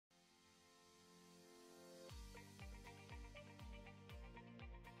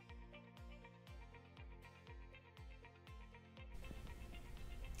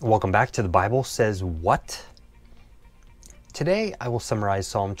Welcome back to The Bible Says What? Today I will summarize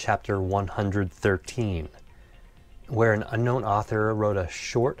Psalm chapter 113, where an unknown author wrote a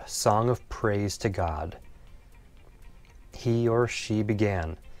short song of praise to God. He or she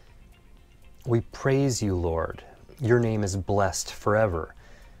began, "We praise you, Lord. Your name is blessed forever.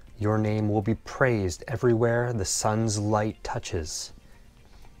 Your name will be praised everywhere the sun's light touches.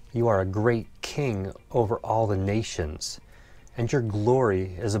 You are a great king over all the nations, and your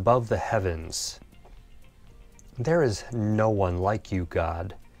glory is above the heavens. There is no one like you,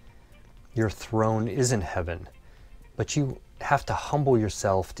 God. Your throne is in heaven, but you have to humble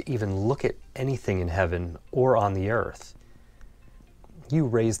yourself to even look at anything in heaven or on the earth. You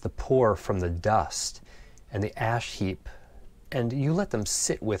raise the poor from the dust and the ash heap, and you let them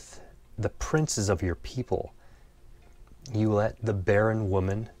sit with the princes of your people. You let the barren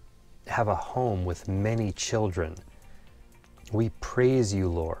woman have a home with many children. We praise you,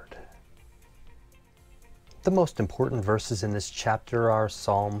 Lord." The most important verses in this chapter are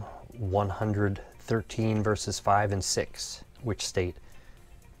Psalm 113, verses 5 and 6, which state,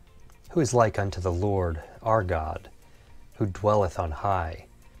 "Who is like unto the Lord our God, who dwelleth on high,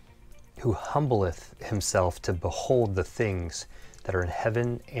 who humbleth himself to behold the things that are in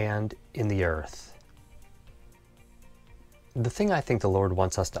heaven and in the earth." The thing I think the Lord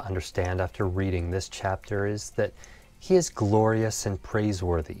wants us to understand after reading this chapter is that He is glorious and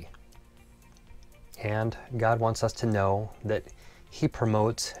praiseworthy. And God wants us to know that He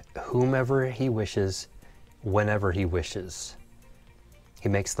promotes whomever He wishes, whenever He wishes. He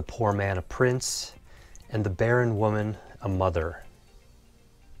makes the poor man a prince and the barren woman a mother.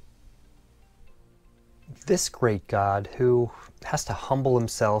 This great God, who has to humble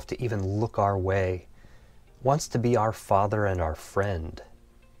Himself to even look our way, wants to be our Father and our friend.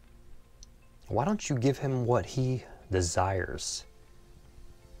 Why don't you give Him what He desires?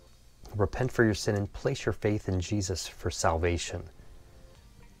 Repent for your sin and place your faith in Jesus for salvation.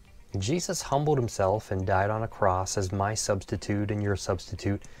 Jesus humbled Himself and died on a cross as my substitute and your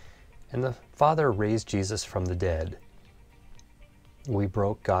substitute, and the Father raised Jesus from the dead. We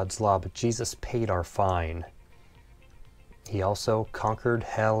broke God's law, but Jesus paid our fine. He also conquered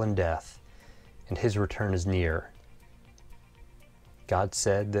hell and death, and His return is near. God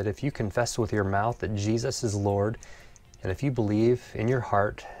said that if you confess with your mouth that Jesus is Lord, and if you believe in your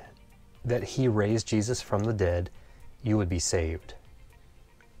heart that He raised Jesus from the dead, you would be saved.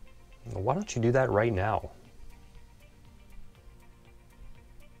 Why don't you do that right now?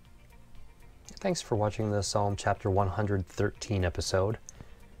 Thanks for watching the Psalm chapter 113 episode.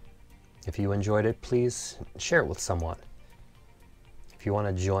 If you enjoyed it, please share it with someone. If you want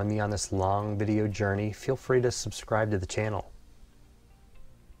to join me on this long video journey, feel free to subscribe to the channel.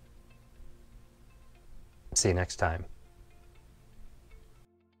 See you next time.